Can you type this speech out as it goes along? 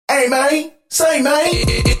Say, man.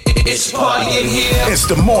 It's party in here. It's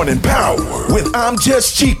the morning power with I'm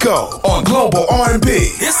Just Chico on Global R&B.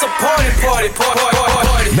 It's a party.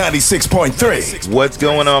 96.3. What's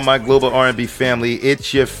going on, my Global R&B family?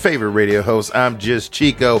 It's your favorite radio host, I'm Just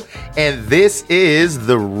Chico, and this is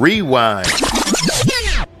The Rewind.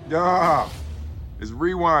 Yeah, it's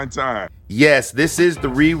rewind time. Yes, this is The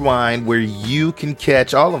Rewind, where you can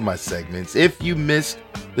catch all of my segments. If you missed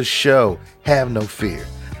the show, have no fear.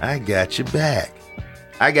 I got your back.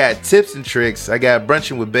 I got tips and tricks. I got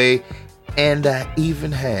Brunching with Bae, and I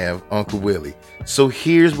even have Uncle Willie. So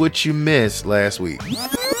here's what you missed last week.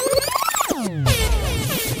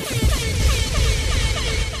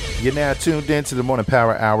 You're now tuned in to the Morning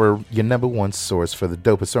Power Hour, your number one source for the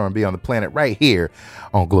dopest R&B on the planet, right here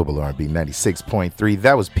on Global R&B 96.3.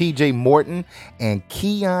 That was PJ Morton and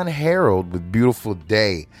Keyon Harold with Beautiful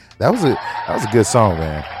Day. That was a good song,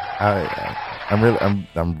 man.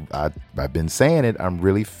 I've been saying it. I'm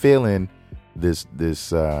really feeling this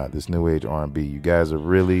new age R&B. You guys are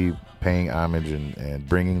really paying homage and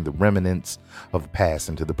bringing the remnants of the past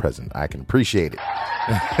into the present. I can appreciate it.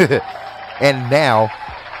 And now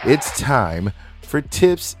it's time for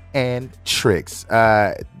tips and tricks.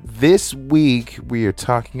 This week we are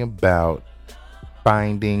talking about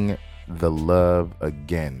finding the love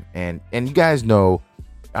again. And you guys know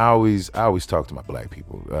I always talk to my black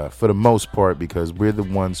people for the most part, because we're the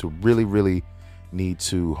ones who really, really need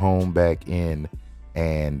to hone back in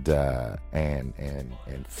and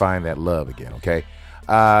find that love again. Okay.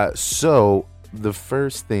 So the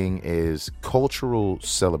first thing is cultural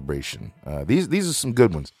celebration. These are some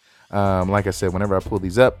good ones. Like I said, whenever I pull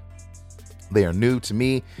these up, they are new to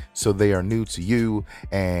me, so they are new to you,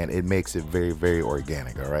 and it makes it very, very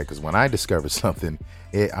organic, all right? Because when I discover something,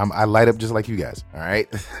 I light up just like you guys, all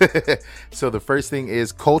right? So the first thing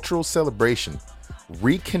is cultural celebration.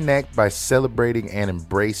 Reconnect by celebrating and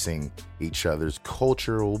embracing each other's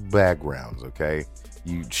cultural backgrounds, okay?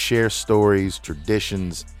 You share stories,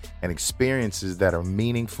 traditions, and experiences that are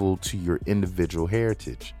meaningful to your individual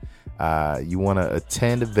heritage. You want to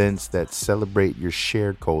attend events that celebrate your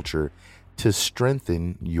shared culture to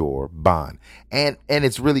strengthen your bond. And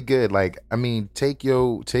it's really good. Like, I mean, take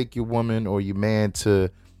your woman or your man to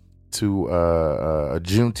a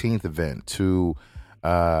Juneteenth event, to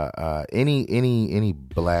any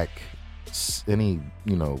black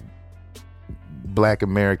Black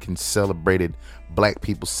American celebrated, black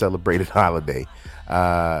people celebrated holiday,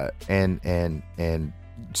 and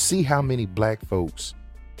see how many black folks.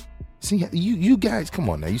 See, you guys, come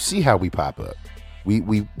on now. You see how we pop up. We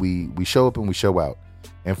show up and we show out.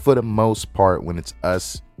 And for the most part, when it's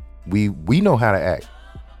us, we know how to act.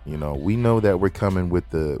 You know, we know that we're coming with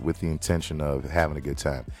the intention of having a good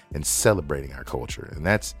time and celebrating our culture. And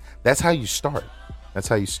that's how you start. That's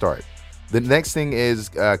how you start. The next thing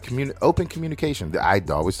is open communication. I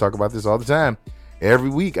always talk about this all the time.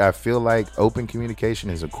 Every week, I feel like open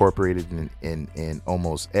communication is incorporated in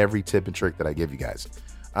almost every tip and trick that I give you guys.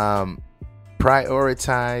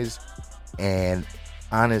 Prioritize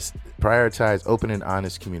open and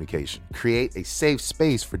honest communication. Create a safe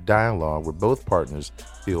space for dialogue where both partners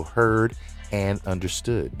feel heard and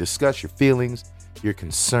understood. Discuss your feelings, your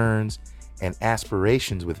concerns, and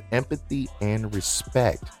aspirations with empathy and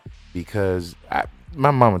respect, because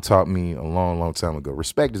my mama taught me a long, long time ago,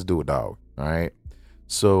 respect is do a dog. All right.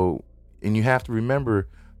 So, and you have to remember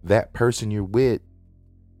that person you're with,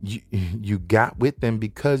 you got with them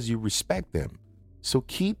because you respect them. So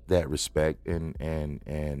keep that respect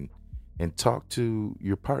and talk to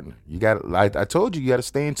your partner. You got, I told you got to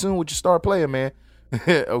stay in tune with your star player, man.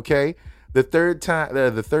 Okay. The third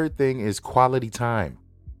thing is quality time.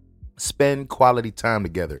 Spend quality time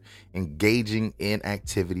together, engaging in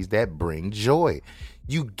activities that bring joy.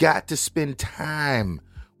 You got to spend time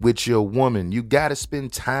with your woman. You got to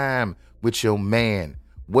spend time with your man.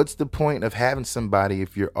 What's the point of having somebody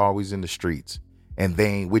if you're always in the streets and they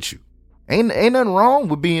ain't with you? Ain't nothing wrong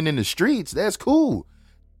with being in the streets. That's cool.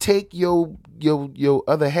 Take your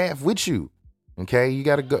other half with you. Okay, you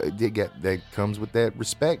gotta go. That comes with that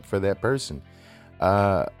respect for that person.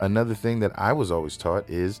 Another thing that I was always taught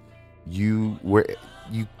is you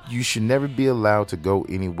should never be allowed to go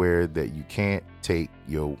anywhere that you can't take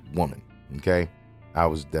your woman. Okay,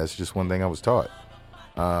 that's just one thing I was taught.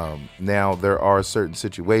 Now there are certain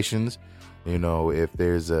situations, you know, if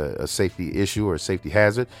there's a safety issue or a safety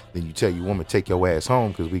hazard, then you tell your woman, take your ass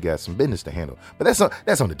home because we got some business to handle. But that's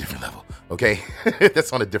on a different level. Okay.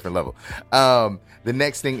 That's on a different level. The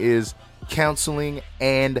next thing is counseling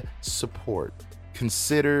and support.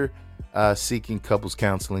 Consider seeking couples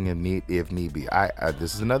counseling if need be.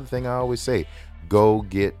 This is another thing I always say. Go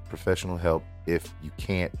get professional help if you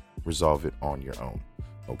can't resolve it on your own.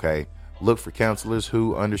 Okay. Look for counselors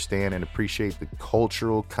who understand and appreciate the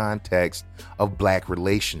cultural context of Black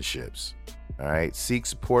relationships. All right. Seek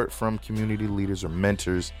support from community leaders or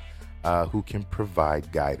mentors who can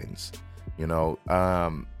provide guidance.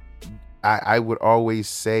 I would always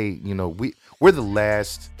say, we're the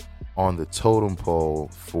last on the totem pole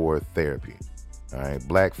for therapy. All right.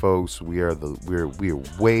 Black folks, we're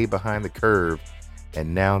way behind the curve.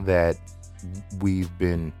 And now that we've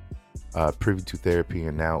been privy to therapy,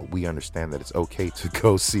 and now we understand that it's okay to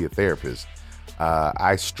go see a therapist,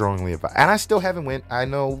 I strongly advise, and I still haven't went. I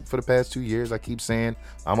know for the past 2 years I keep saying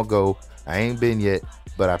I'm gonna go. I ain't been yet,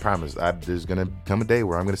 but I promise there's gonna come a day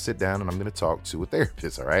where I'm gonna sit down and I'm gonna talk to a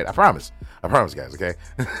therapist. All right, I promise guys. Okay.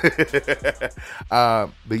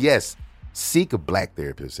 But yes, seek a Black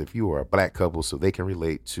therapist if you are a Black couple, so they can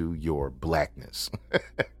relate to your Blackness.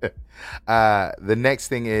 The next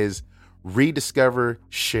thing is rediscover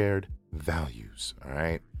shared values. All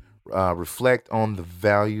right. Reflect on the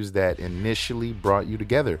values that initially brought you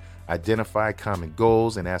together. Identify common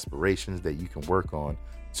goals and aspirations that you can work on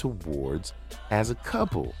towards as a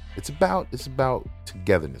couple. It's about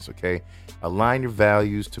togetherness. Okay. Align your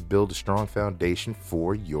values to build a strong foundation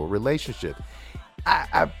for your relationship.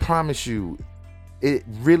 I promise you, it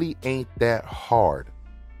really ain't that hard.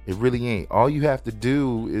 It really ain't. All you have to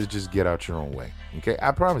do is just get out your own way. Okay.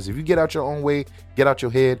 I promise, if you get out your own way, get out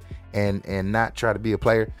your head and not try to be a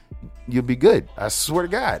player, you'll be good. I swear to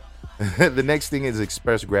God. The next thing is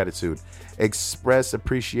express gratitude. Express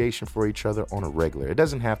appreciation for each other on a regular. It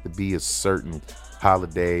doesn't have to be a certain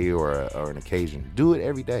holiday or an occasion. Do it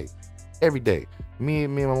every day. Every day. Me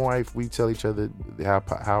and my wife, we tell each other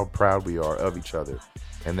how proud we are of each other,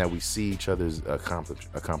 and that we see each other's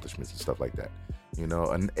accomplishments and stuff like that.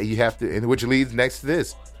 And you have to, and which leads next to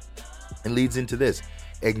this. It leads into this.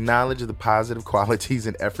 Acknowledge the positive qualities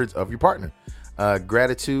and efforts of your partner.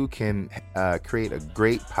 Gratitude can create a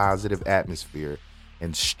great positive atmosphere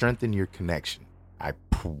and strengthen your connection. I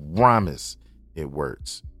promise it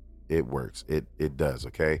works. It works. It does.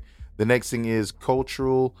 Okay. The next thing is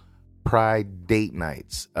cultural pride date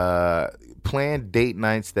nights. Plan date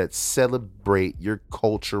nights that celebrate your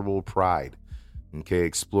cultural pride. Okay.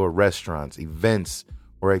 Explore restaurants, events,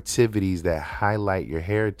 or activities that highlight your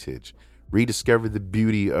heritage. Rediscover the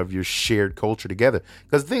beauty of your shared culture together.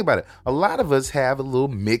 Because think about it. A lot of us have a little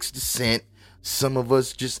mixed descent. Some of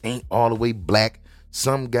us just ain't all the way Black.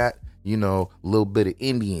 Some got, a little bit of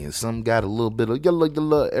Indian. Some got a little bit of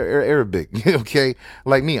Arabic. Okay.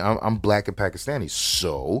 Like me, I'm Black and Pakistani.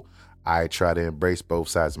 So I try to embrace both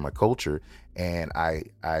sides of my culture. And I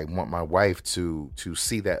want my wife to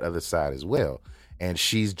see that other side as well. And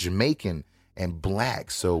she's Jamaican and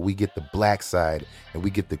Black, so we get the Black side and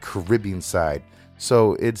we get the Caribbean side.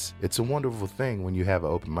 So it's a wonderful thing when you have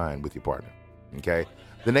an open mind with your partner. Okay.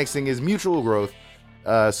 The next thing is mutual growth.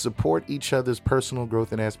 Support each other's personal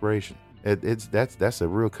growth and aspiration. That's a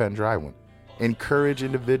real cut and dry one. Encourage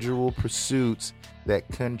individual pursuits that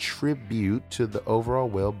contribute to the overall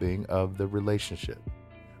well-being of the relationship.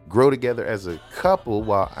 Grow together as a couple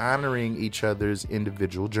while honoring each other's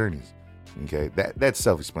individual journeys. Okay, that's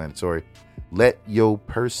self-explanatory. Let your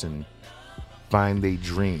person find their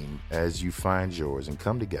dream as you find yours and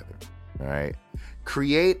come together. All right.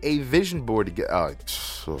 Create a vision board together.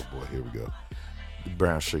 Oh boy, here we go. The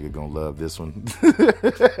brown sugar gonna love this one.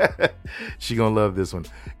 She gonna love this one.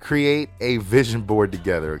 Create a vision board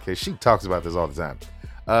together. Okay, she talks about this all the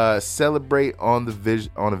time. Celebrate on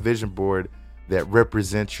a vision board that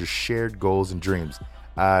represents your shared goals and dreams.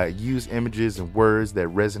 Use images and words that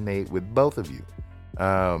resonate with both of you.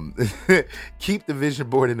 Keep the vision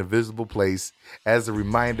board in a visible place as a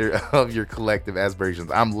reminder of your collective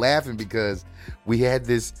aspirations. I'm laughing because we had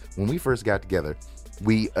this when we first got together.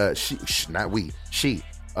 She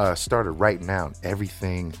started writing down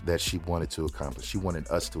everything that she wanted to accomplish. She wanted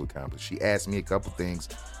us to accomplish. She asked me a couple things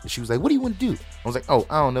and she was like, "What do you want to do?" I was like, "Oh,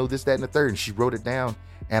 I don't know, this, that, and the third." And she wrote it down.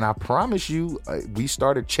 And I promise you, we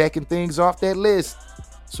started checking things off that list.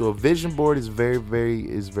 So a vision board is very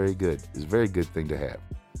good. It's a very good thing to have.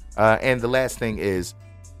 And the last thing is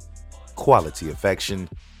quality affection.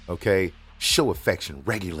 Okay. Show affection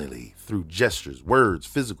regularly through gestures, words,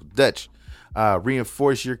 physical touch.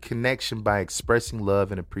 Reinforce your connection by expressing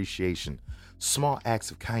love and appreciation. Small acts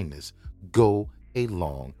of kindness go a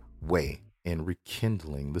long way in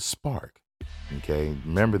rekindling the spark. Okay.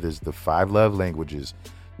 Remember, there's the 5 love languages.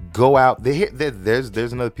 Go out there.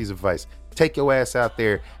 There's another piece of advice. Take your ass out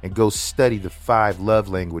there and go study the 5 love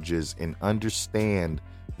languages and understand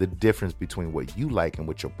the difference between what you like and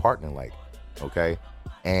what your partner like. Okay.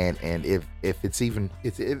 and if it's even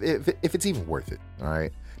if it's even worth it. All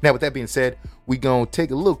right. Now, with that being said, we gonna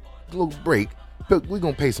take a little break. But we're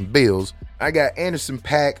gonna pay some bills. I got Anderson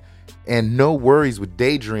 .Paak and No Worries with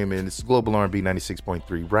Daydreaming. It's Global R&B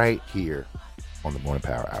 96.3 right here on the Morning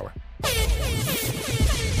Power Hour.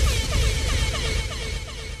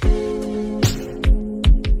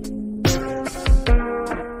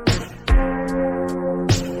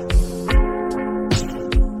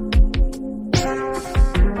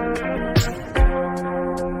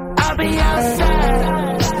 I'll be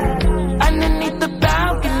outside underneath the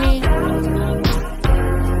balcony.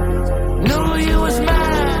 Knew you was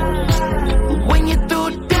mine when you threw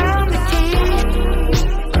down the key.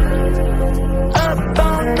 Up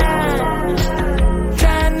all night,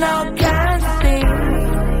 trying all kinds of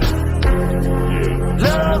things.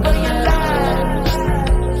 Love of your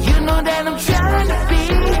life, you know that I'm trying to be.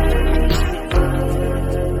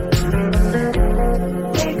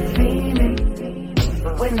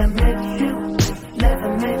 When I met you,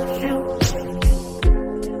 never met you.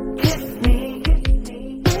 Kiss me,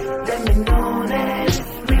 let me know that it's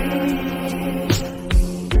real.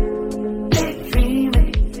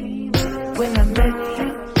 Daydreaming, when I met you,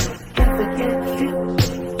 can't forget you.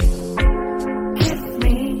 Kiss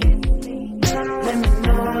me, let me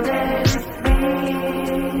know that it's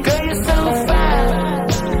real. Girl, you're so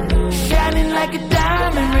fine, shining like a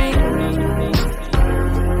diamond ring.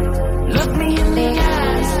 Look me in the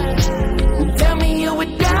eyes, tell me you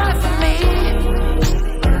would die for me.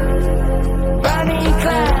 Bonnie and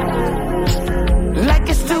Clyde, like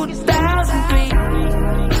it's 2003.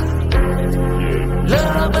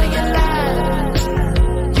 Love of your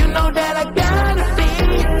life, you know that I gotta be.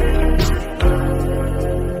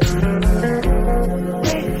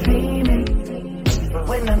 Daydreaming,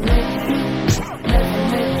 when I met you, never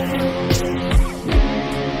met you. Kiss me, let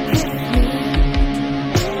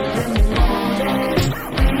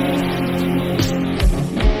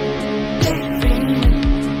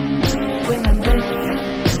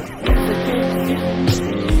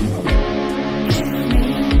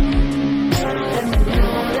me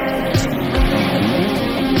know that it's daydreaming,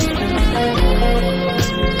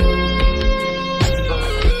 when I met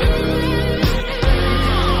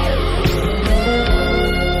you, can't forget you.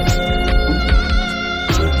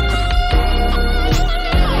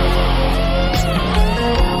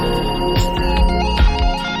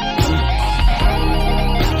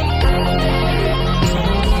 Kiss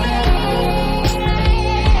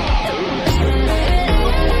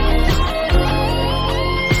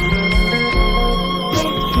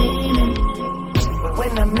me, let me know that it's daydreaming,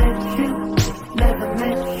 when I met you, never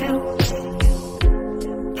met you.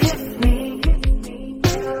 Kiss me,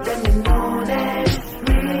 let me know that it's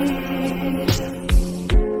real.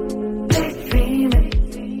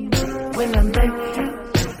 Daydreaming, when I met you,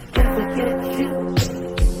 can't forget you.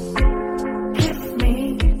 Kiss me,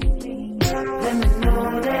 let me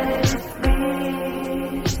know that it's real.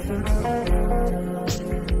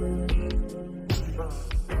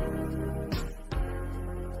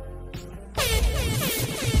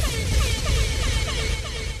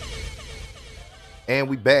 And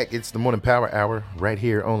we back. It's the Morning Power Hour right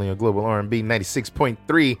here only on Global R&B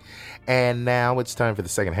 96.3. And now it's time for the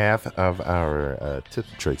second half of our tips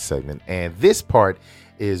and tricks segment. And this part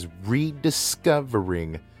is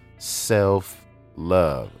rediscovering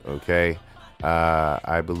self-love, okay?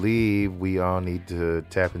 I believe we all need to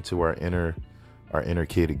tap into our inner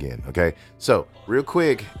kid again, okay? So real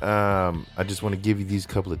quick, I just want to give you these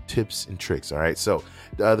couple of tips and tricks, all right? So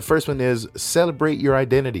the first one is celebrate your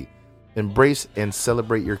identity. Embrace and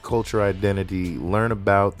celebrate your cultural identity. Learn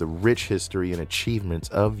about the rich history and achievements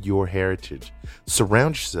of your heritage.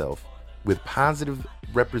 Surround yourself with positive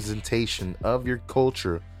representation of your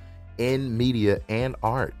culture in media and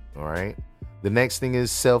art, all right? The next thing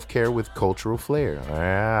is self-care with cultural flair.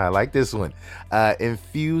 I like this one.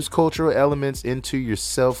 Infuse cultural elements into your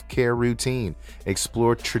self-care routine.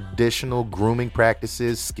 Explore traditional grooming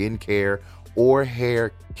practices, skincare, or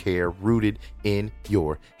hair care rooted in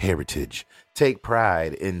your heritage. Take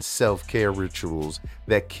pride in self-care rituals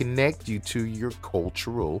that connect you to your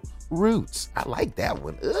cultural roots. I like that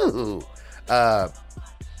one. Ooh.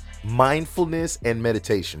 Mindfulness and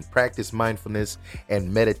meditation. Practice mindfulness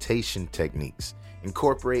and meditation techniques.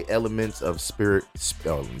 Incorporate elements of I'm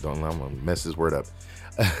gonna mess this word up.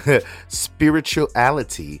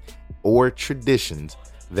 Spirituality or traditions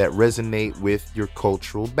that resonate with your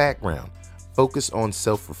cultural background. Focus on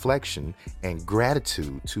self-reflection and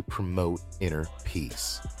gratitude to promote inner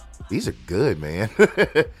peace. These are good, man.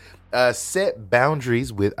 Set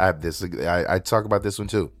boundaries with I talk about this one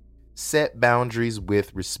too. Set boundaries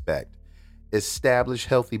with respect. Establish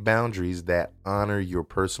healthy boundaries that honor your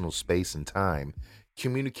personal space and time.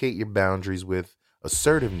 Communicate your boundaries with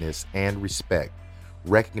assertiveness and respect.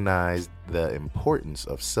 Recognize the importance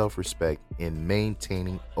of self-respect in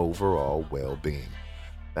maintaining overall well-being.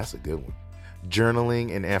 That's a good one.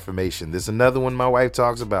 Journaling and affirmation. This is another one my wife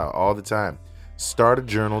talks about all the time. Start a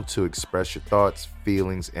journal to express your thoughts,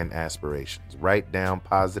 feelings, and aspirations. Write down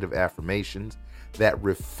positive affirmations that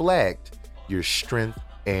reflect your strength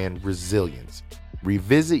and resilience.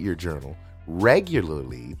 Revisit your journal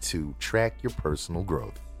regularly to track your personal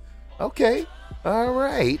growth. Okay, all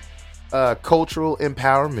right. Cultural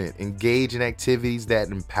empowerment. Engage in activities that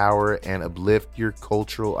empower and uplift your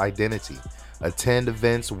cultural identity. Attend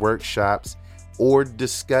events, workshops, or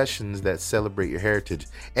discussions that celebrate your heritage.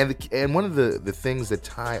 And one of the things that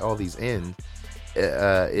tie all these in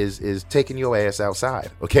is taking your ass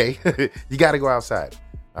outside. Okay, you got to go outside.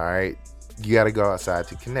 All right, you got to go outside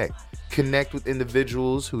to connect with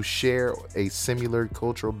individuals who share a similar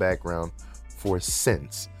cultural background for a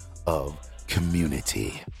sense of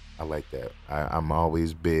community. I like that. I'm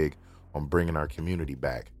always big on bringing our community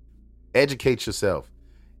back. Educate yourself.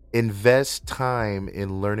 Invest time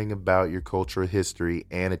in learning about your cultural history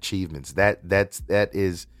and achievements. That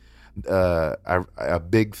is a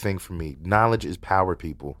big thing for me. Knowledge is power,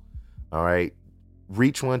 people. All right,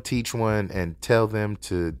 reach one, teach one, and tell them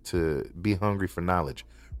to be hungry for knowledge.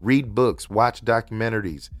 Read books, watch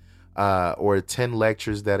documentaries, or attend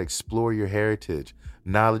lectures that explore your heritage.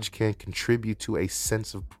 Knowledge can contribute to a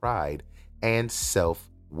sense of pride and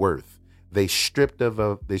self-worth. They stripped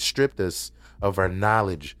us of our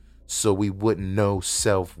knowledge so we wouldn't know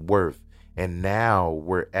self-worth. And now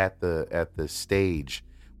we're at the stage.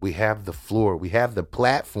 We have the floor. We have the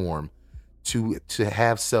platform to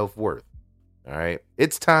have self-worth. All right.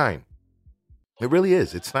 It's time. It really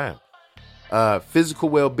is. It's time. Physical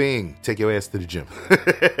well-being. Take your ass to the gym.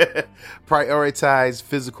 Prioritize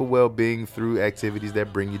physical well-being through activities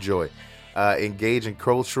that bring you joy. Engage in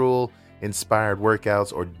cultural inspired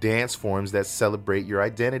workouts or dance forms that celebrate your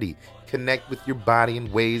identity. Connect with your body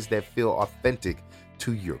in ways that feel authentic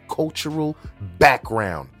to your cultural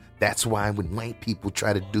background. That's why when white people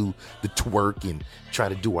try to do the twerk and try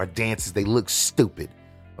to do our dances, they look stupid.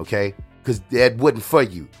 Okay? Because that wasn't for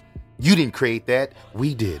you. You didn't create that.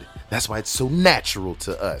 We did. That's why it's so natural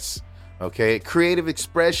to us. Okay? Creative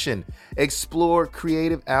expression. Explore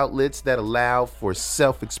creative outlets that allow for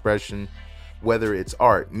self-expression, whether it's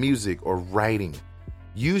art, music, or writing.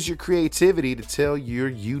 Use your creativity to tell your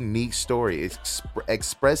unique story.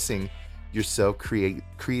 Expressing yourself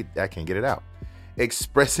I can't get it out.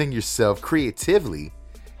 Expressing yourself creatively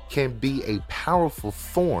can be a powerful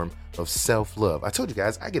form of self-love. I told you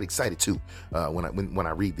guys, I get excited too when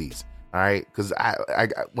I read these. All right, because I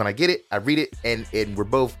when I get it, I read it, and we're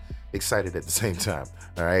both excited at the same time.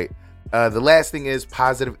 All right. The last thing is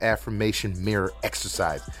positive affirmation mirror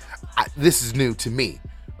exercise. This is new to me.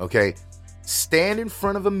 Okay. Stand in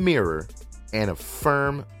front of a mirror and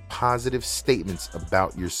affirm positive statements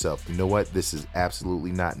about yourself. You know what? This is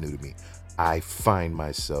absolutely not new to me. I find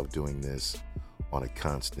myself doing this on a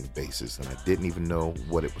constant basis, and I didn't even know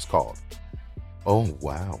what it was called. Oh,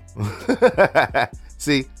 wow.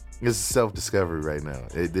 See, this is self-discovery right now.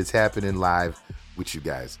 It's happening live with you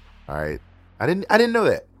guys. All right. I didn't know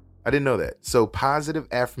that. I didn't know that. So positive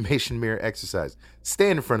affirmation mirror exercise.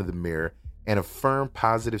 Stand in front of the mirror and affirm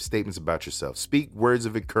positive statements about yourself. Speak words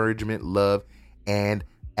of encouragement, love, and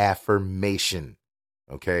affirmation.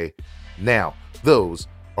 Okay. Now, those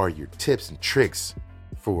are your tips and tricks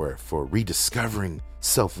for rediscovering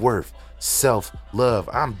self-worth, self-love.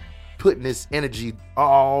 I'm putting this energy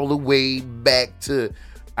all the way back to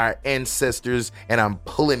our ancestors, and I'm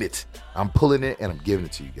pulling it and I'm giving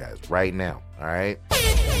it to you guys right now. All right.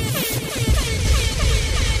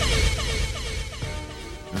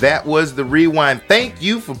 That was the rewind. Thank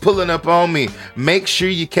you for pulling up on me. Make sure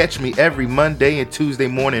you catch me every Monday and Tuesday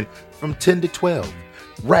morning from 10 to 12.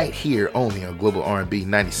 Right here only on Global R&B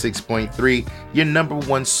 96.3, your number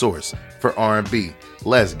one source for R&B.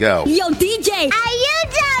 Let's go. Yo, DJ, are you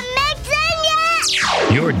done mixing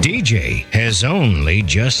yet? Your DJ has only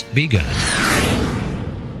just begun.